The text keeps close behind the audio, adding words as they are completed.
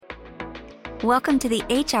Welcome to the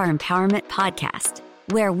HR Empowerment Podcast,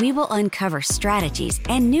 where we will uncover strategies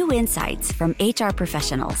and new insights from HR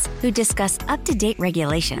professionals who discuss up-to-date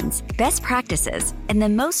regulations, best practices, and the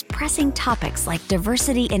most pressing topics like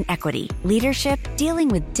diversity and equity, leadership, dealing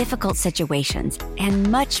with difficult situations,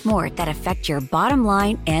 and much more that affect your bottom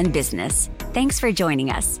line and business. Thanks for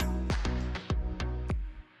joining us.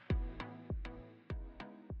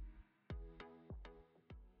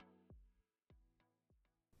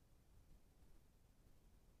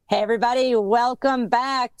 Hey, everybody. Welcome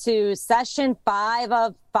back to session 5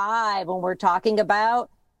 of 5 when we're talking about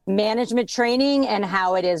management training and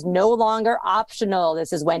how it is no longer optional.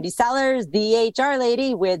 This is Wendy Sellers, the HR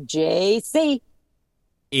lady with JC.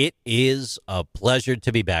 It is a pleasure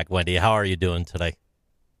to be back, Wendy. How are you doing today?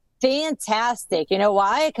 Fantastic. You know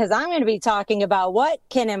why? Because I'm going to be talking about what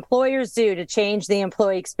can employers do to change the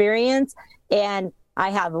employee experience. And I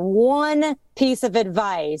have one piece of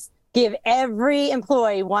advice. Give every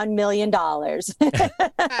employee $1 million.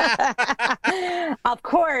 Of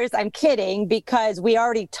course, I'm kidding, because we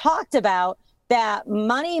already talked about that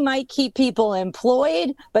money might keep people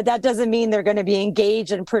employed, but that doesn't mean they're going to be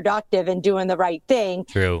engaged and productive and doing the right thing.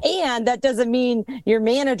 True. And that doesn't mean your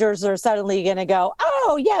managers are suddenly going to go,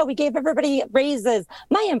 oh, yeah, we gave everybody raises.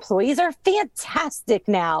 My employees are fantastic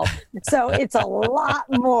now. So it's a lot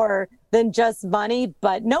more than just money,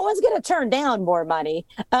 but no one's going to turn down more money.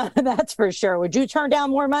 That's for sure. Would you turn down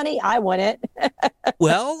more money? I wouldn't.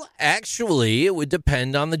 Well, actually, it would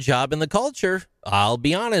depend on the job and the culture. I'll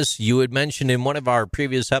be honest. You had mentioned in one of our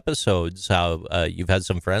previous episodes how you've had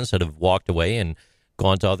some friends that have walked away and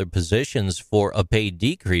gone to other positions for a pay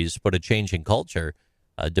decrease, but a change in culture.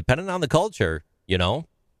 Depending on the culture,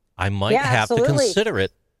 I might have to consider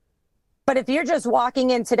it. But if you're just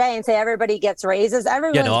walking in today and say everybody gets raises,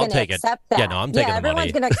 everyone's going to accept that. I'm taking the money.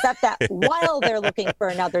 Everyone's going to accept that while they're looking for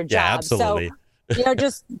another job. Yeah, absolutely. So,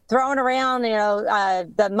 just throwing around,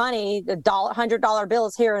 the money, the $100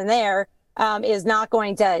 bills here and there is not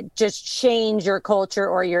going to just change your culture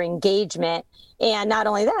or your engagement. And not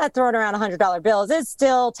only that, throwing around $100 bills is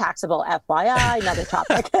still taxable. FYI, another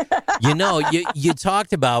topic. You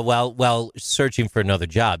talked about while searching for another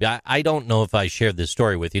job. I don't know if I shared this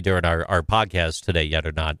story with you during our podcast today yet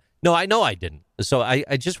or not. No, I know I didn't. So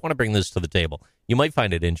I just want to bring this to the table. You might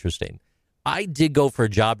find it interesting. I did go for a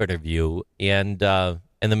job interview, and the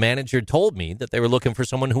manager told me that they were looking for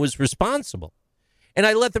someone who was responsible. And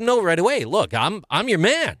I let them know right away, look, I'm your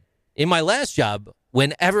man. In my last job,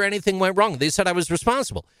 whenever anything went wrong, they said I was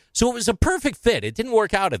responsible. So it was a perfect fit. It didn't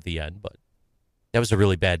work out at the end, but that was a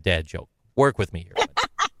really bad dad joke. Work with me here.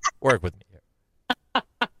 Work with me here.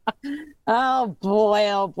 Oh,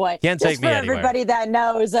 boy. Can't take me anywhere. For everybody that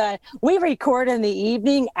knows, we record in the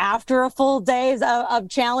evening after a full day of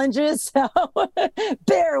challenges, so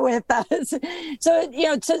bear with us. So,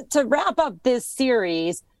 to wrap up this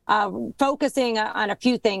series, focusing on a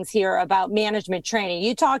few things here about management training.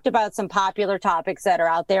 You talked about some popular topics that are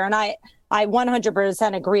out there, and I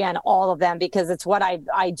 100% agree on all of them because it's what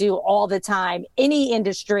I do all the time. Any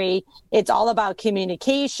industry, it's all about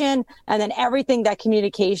communication, and then everything that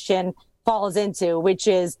communication falls into, which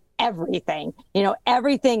is everything.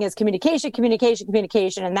 Everything is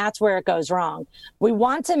communication, and that's where it goes wrong. We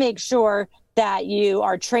want to make sure that you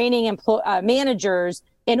are training managers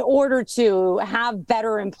in order to have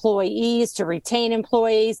better employees, to retain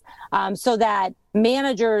employees, so that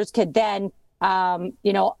managers could then, on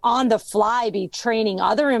the fly be training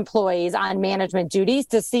other employees on management duties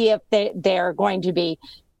to see if they're going to be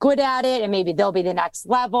good at it and maybe they'll be the next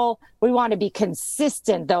level. We want to be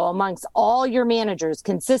consistent, though, amongst all your managers.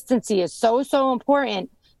 Consistency is so, so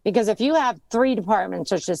important. Because if you have 3 departments,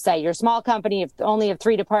 let's just say you're a small company, if only have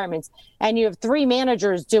 3 departments, and you have 3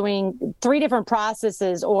 managers doing 3 different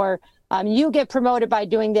processes, or you get promoted by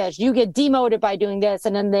doing this, you get demoted by doing this,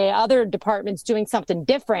 and then the other department's doing something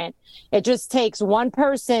different, it just takes one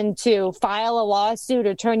person to file a lawsuit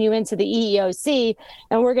or turn you into the EEOC,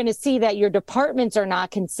 and we're going to see that your departments are not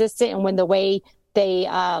consistent and when the way they,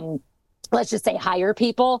 let's just say, hire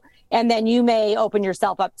people. And then you may open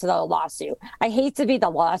yourself up to the lawsuit. I hate to be the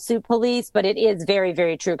lawsuit police, but it is very,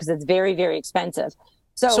 very true because it's very, very expensive.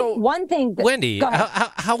 So one thing... Wendy,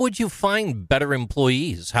 how would you find better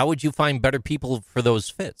employees? How would you find better people for those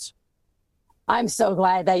fits? I'm so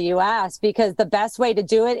glad that you asked, because the best way to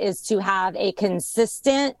do it is to have a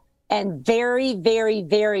consistent and very, very,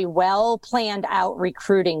 very well planned out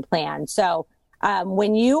recruiting plan. So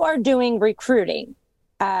when you are doing recruiting,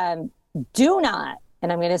 do not,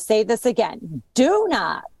 and I'm going to say this again, do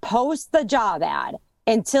not post the job ad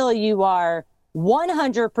until you are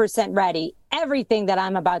 100% ready. Everything that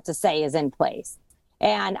I'm about to say is in place.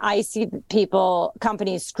 And I see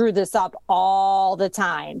companies screw this up all the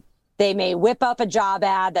time. They may whip up a job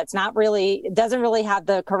ad that's doesn't really have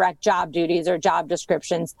the correct job duties or job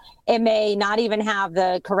descriptions. It may not even have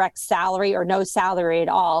the correct salary or no salary at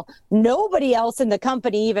all. Nobody else in the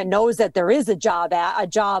company even knows that there is a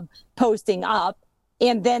job posting up.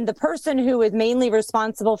 And then the person who is mainly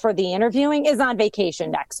responsible for the interviewing is on vacation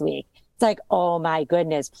next week. It's like, oh my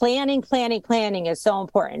goodness, planning is so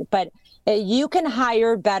important. But you can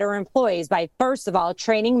hire better employees by, first of all,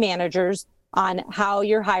 training managers on how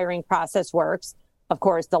your hiring process works. Of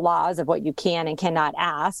course, the laws of what you can and cannot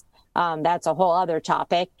ask. That's a whole other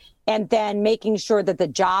topic. And then making sure that the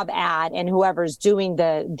job ad and whoever's doing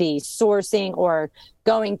the sourcing or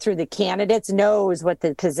going through the candidates knows what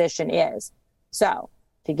the position is. So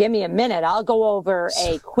if you give me a minute, I'll go over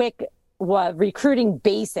a quick recruiting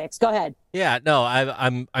basics. Go ahead. Yeah, no,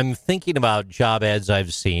 I'm thinking about job ads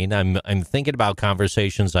I've seen. I'm thinking about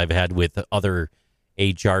conversations I've had with other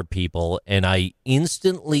HR people, and I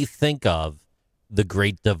instantly think of the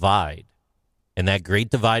Great Divide. And that Great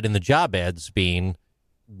Divide in the job ads being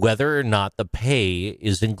whether or not the pay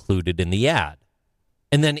is included in the ad.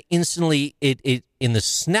 And then instantly, it in the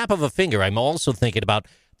snap of a finger, I'm also thinking about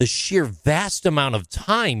the sheer vast amount of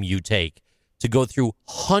time you take to go through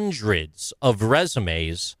hundreds of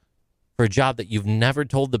resumes for a job that you've never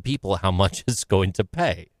told the people how much it's going to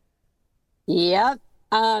pay. Yep.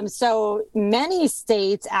 So many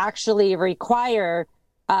states actually require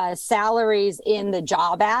salaries in the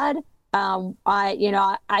job ad.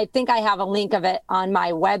 I think I have a link of it on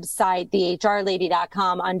my website,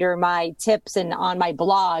 thehrlady.com, under my tips and on my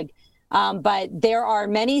blog. But there are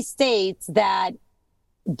many states that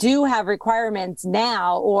do have requirements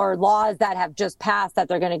now or laws that have just passed that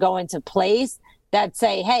they're going to go into place that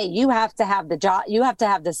say, hey, you have to have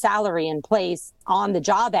the salary in place on the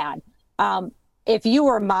job ad. If you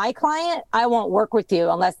were my client, I won't work with you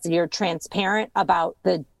unless you're transparent about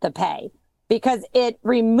the pay, because it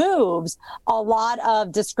removes a lot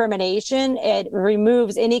of discrimination. It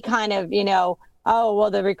removes any kind of, oh,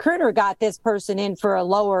 well, the recruiter got this person in for a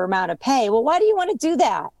lower amount of pay. Well, why do you want to do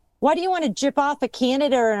that? Why do you want to jip off a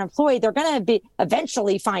candidate or an employee? They're going to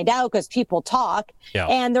eventually find out, because people talk,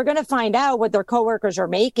 and they're going to find out what their coworkers are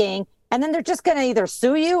making. And then they're just going to either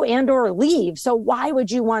sue you and or leave. So why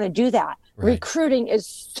would you want to do that? Right. Recruiting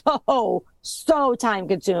is so time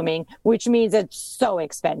consuming, which means it's so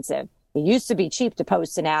expensive. It used to be cheap to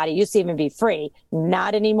post an ad. It used to even be free.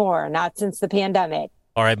 Not anymore. Not since the pandemic.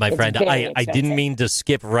 All right, my friend, I didn't mean to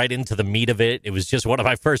skip right into the meat of it. It was just one of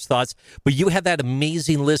my first thoughts. But you had that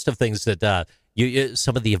amazing list of things that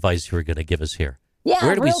some of the advice you were going to give us here. Yeah,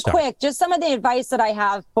 real quick, just some of the advice that I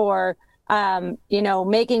have for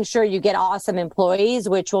making sure you get awesome employees,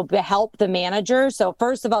 which will help the manager. So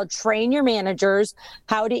first of all, train your managers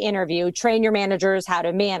how to interview, train your managers how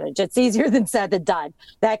to manage. It's easier than said than done.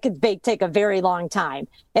 That could take a very long time.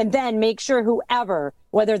 And then make sure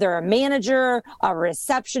whether they're a manager, a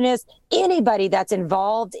receptionist, anybody that's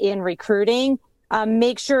involved in recruiting,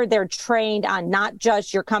 make sure they're trained on not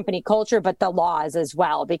just your company culture, but the laws as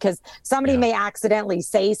well, because somebody may accidentally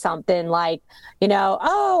say something like,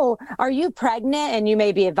 oh, are you pregnant? And you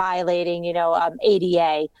may be violating,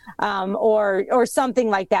 ADA, or something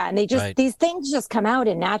like that. And these things just come out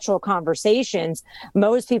in natural conversations.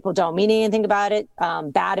 Most people don't mean anything about it.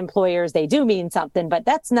 Bad employers, they do mean something, but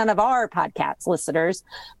that's none of our podcast listeners.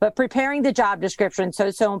 But preparing the job description,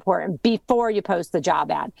 so important before you post the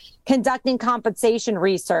job ad. Conducting compensation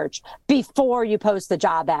research before you post the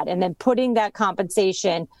job ad, and then putting that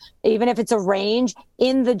compensation, even if it's a range,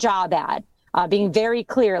 in the job ad. Being very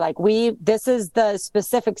clear, like this is the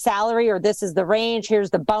specific salary, or this is the range, here's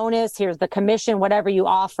the bonus, here's the commission, whatever you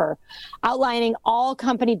offer. Outlining all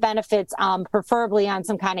company benefits, preferably on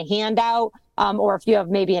some kind of handout, or if you have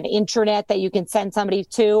maybe an intranet that you can send somebody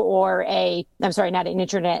to, or not an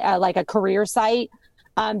intranet, like a career site.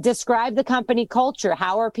 Describe the company culture.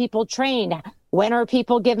 How are people trained? When are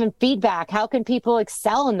people given feedback? How can people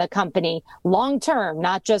excel in the company long term,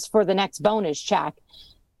 not just for the next bonus check?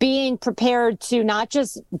 Being prepared to not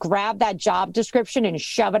just grab that job description and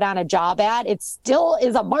shove it on a job ad. It still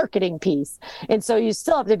is a marketing piece. And so you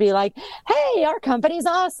still have to be like, hey, our company's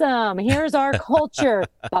awesome. Here's our culture.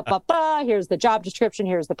 Here's the job description.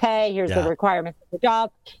 Here's the pay. Here's the requirements of the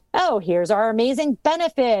job. Oh, here's our amazing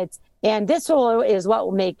benefits. And this is what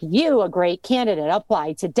will make you a great candidate.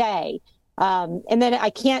 Apply today. And then I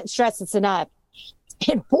can't stress this enough,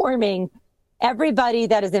 informing everybody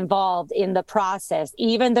that is involved in the process,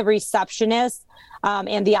 even the receptionists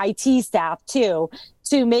and the IT staff too,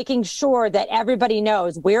 to making sure that everybody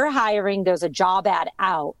knows we're hiring, there's a job ad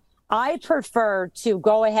out. I prefer to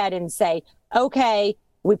go ahead and say, okay,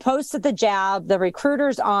 we posted the job, the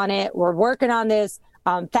recruiter's on it, we're working on this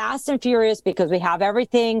fast and furious because we have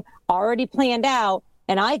everything already planned out.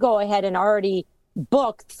 And I go ahead and already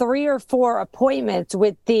book 3 or 4 appointments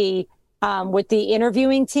with the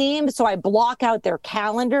interviewing team. So I block out their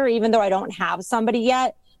calendar, even though I don't have somebody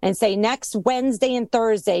yet, and say next Wednesday and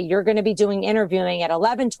Thursday, you're going to be doing interviewing at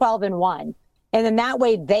 11, 12, and 1. And then that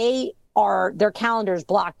way their calendar's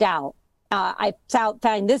blocked out. I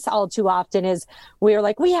found this all too often is we're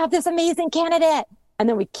like, we have this amazing candidate. And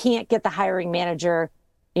then we can't get the hiring manager,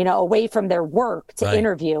 away from their work to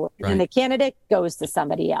interview. And the candidate goes to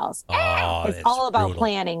somebody else. It's all about brutal.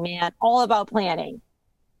 Planning, man. All about planning.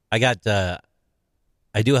 I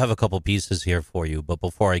do have a couple pieces here for you, but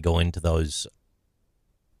before I go into those,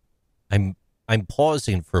 I'm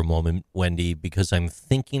pausing for a moment, Wendy, because I'm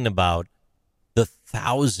thinking about the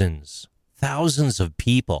thousands of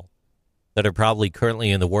people that are probably currently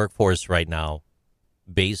in the workforce right now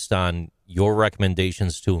based on your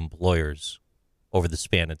recommendations to employers over the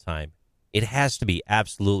span of time. It has to be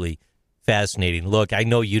absolutely fascinating. Look, I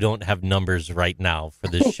know you don't have numbers right now for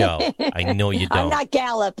this show. I know you don't. I'm not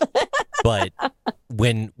Gallup. But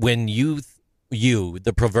when you,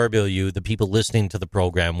 the proverbial you, the people listening to the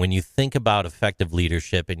program, when you think about effective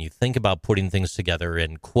leadership and you think about putting things together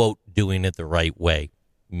and, quote, doing it the right way,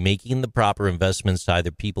 making the proper investments to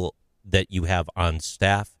either people that you have on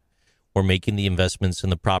staff or making the investments in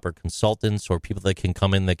the proper consultants or people that can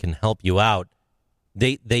come in that can help you out,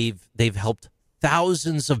 they've helped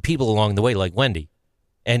thousands of people along the way, like Wendy.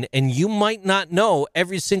 And you might not know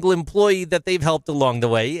every single employee that they've helped along the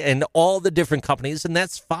way and all the different companies, and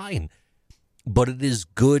that's fine. But it is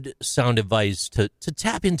good sound advice to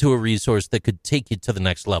tap into a resource that could take you to the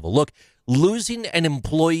next level. Look, losing an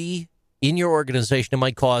employee in your organization, it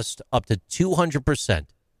might cost up to 200%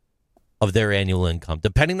 of their annual income,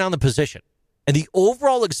 depending on the position. And the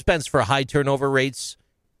overall expense for high turnover rates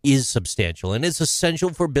is substantial, and it's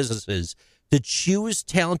essential for businesses to choose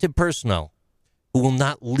talented personnel who will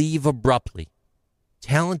not leave abruptly,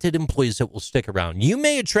 talented employees that will stick around. You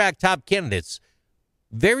may attract top candidates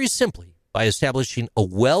very simply by establishing a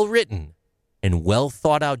well-written and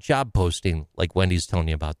well-thought-out job posting like Wendy's telling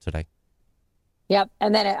you about today. Yep.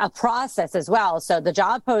 And then a process as well. So the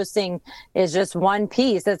job posting is just one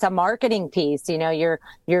piece. It's a marketing piece.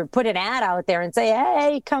 You're put an ad out there and say,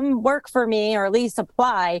 hey, come work for me, or at least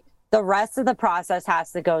apply. The rest of the process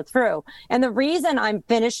has to go through. And the reason I'm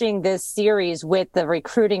finishing this series with the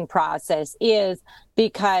recruiting process is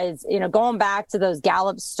because, going back to those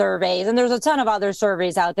Gallup surveys, and there's a ton of other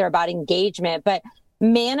surveys out there about engagement, but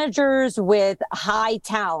managers with high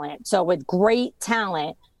talent, so with great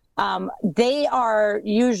talent, they are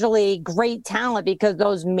usually great talent because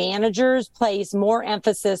those managers place more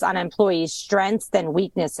emphasis on employees' strengths than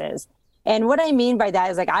weaknesses. And what I mean by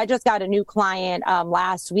that is, like, I just got a new client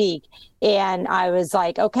last week, and I was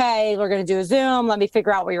like, okay, we're going to do a Zoom. Let me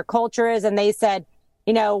figure out what your culture is. And they said,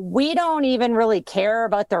 we don't even really care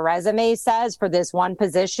about the resume says for this one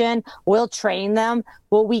position. We'll train them.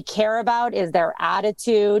 What we care about is their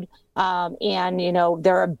attitude, and,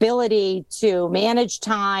 their ability to manage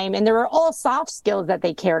time. And there were all soft skills that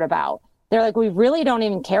they cared about. They're like, we really don't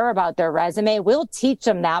even care about their resume. We'll teach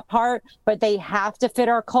them that part, but they have to fit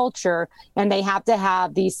our culture, and they have to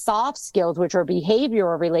have these soft skills, which are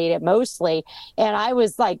behavioral related mostly. And I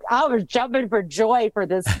was jumping for joy for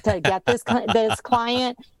this, to get this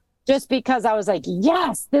client, just because I was like,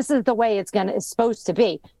 yes, this is the way it's supposed to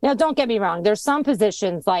be. Now, don't get me wrong. There's some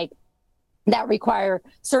positions like that require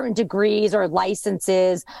certain degrees or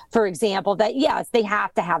licenses, for example, that, yes, they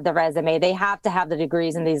have to have the resume. They have to have the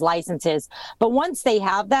degrees and these licenses. But once they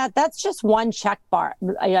have that, that's just one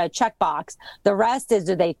checkbox. The rest is,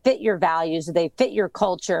 do they fit your values? Do they fit your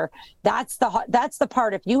culture? That's the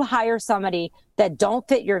part. If you hire somebody that don't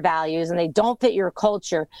fit your values and they don't fit your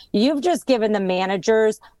culture, you've just given the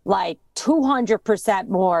managers like 200%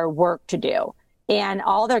 more work to do. And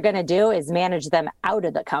all they're going to do is manage them out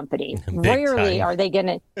of the company. Rarely are they going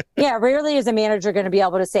to, rarely is a manager going to be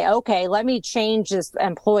able to say, okay, let me change this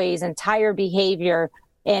employee's entire behavior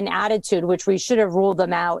and attitude, which we should have ruled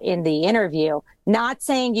them out in the interview. Not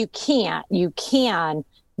saying you can't, you can,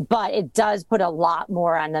 but it does put a lot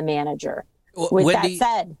more on the manager. With Wendy, that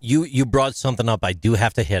said, you brought something up I do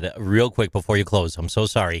have to hit it real quick before you close. I'm so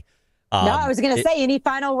sorry. No, I was going to say, any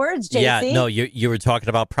final words, JC? Yeah, no, you were talking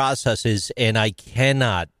about processes, and I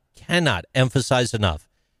cannot emphasize enough.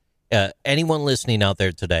 Anyone listening out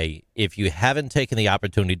there today, if you haven't taken the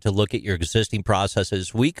opportunity to look at your existing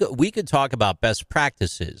processes, we could talk about best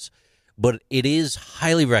practices, but it is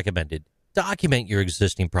highly recommended document your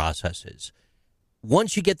existing processes.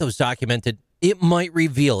 Once you get those documented, it might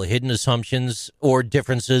reveal hidden assumptions or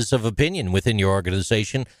differences of opinion within your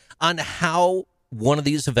organization on how one of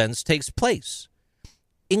these events takes place.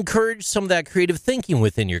 Encourage some of that creative thinking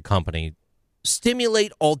within your company.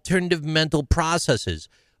 Stimulate alternative mental processes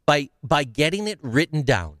by getting it written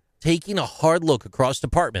down, taking a hard look across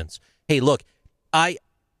departments. Hey, look, I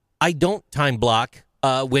don't time block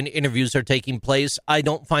when interviews are taking place. I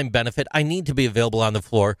don't find benefit. I need to be available on the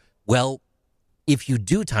floor. Well, if you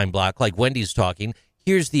do time block, like Wendy's talking,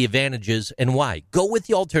 here's the advantages and why. Go with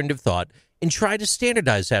the alternative thought and try to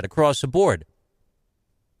standardize that across the board.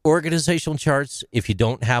 Organizational charts, if you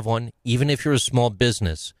don't have one, even if you're a small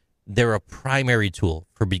business, they're a primary tool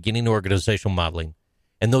for beginning organizational modeling.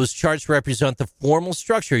 And those charts represent the formal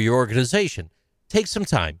structure of your organization. Take some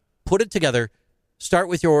time, put it together, start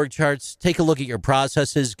with your org charts, take a look at your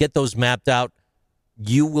processes, get those mapped out.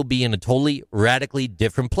 You will be in a totally radically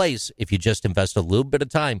different place if you just invest a little bit of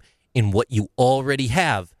time in what you already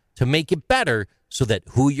have to make it better so that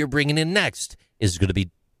who you're bringing in next is going to be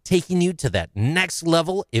taking you to that next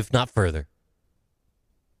level, if not further.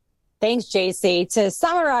 Thanks, JC. To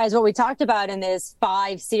summarize what we talked about in this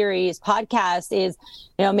 5-series podcast is,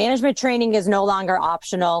 management training is no longer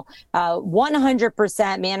optional.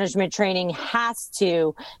 100% management training has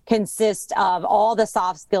to consist of all the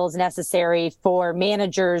soft skills necessary for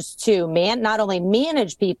managers to not only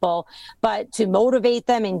manage people, but to motivate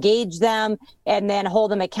them, engage them, and then hold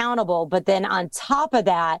them accountable. But then on top of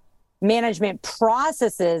that, management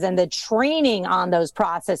processes and the training on those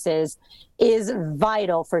processes is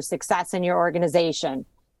vital for success in your organization.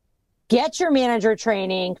 Get your manager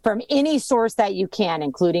training from any source that you can,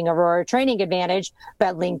 including Aurora Training Advantage,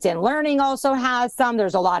 but LinkedIn Learning also has some.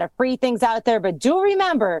 There's a lot of free things out there, but do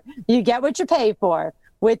remember, you get what you pay for.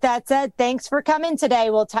 With that said, thanks for coming today.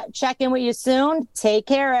 We'll check in with you soon. Take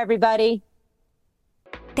care, everybody.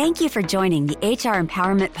 Thank you for joining the HR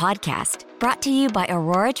Empowerment Podcast, brought to you by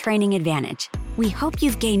Aurora Training Advantage. We hope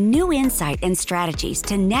you've gained new insight and strategies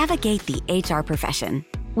to navigate the HR profession.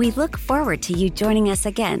 We look forward to you joining us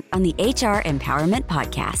again on the HR Empowerment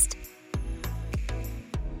Podcast.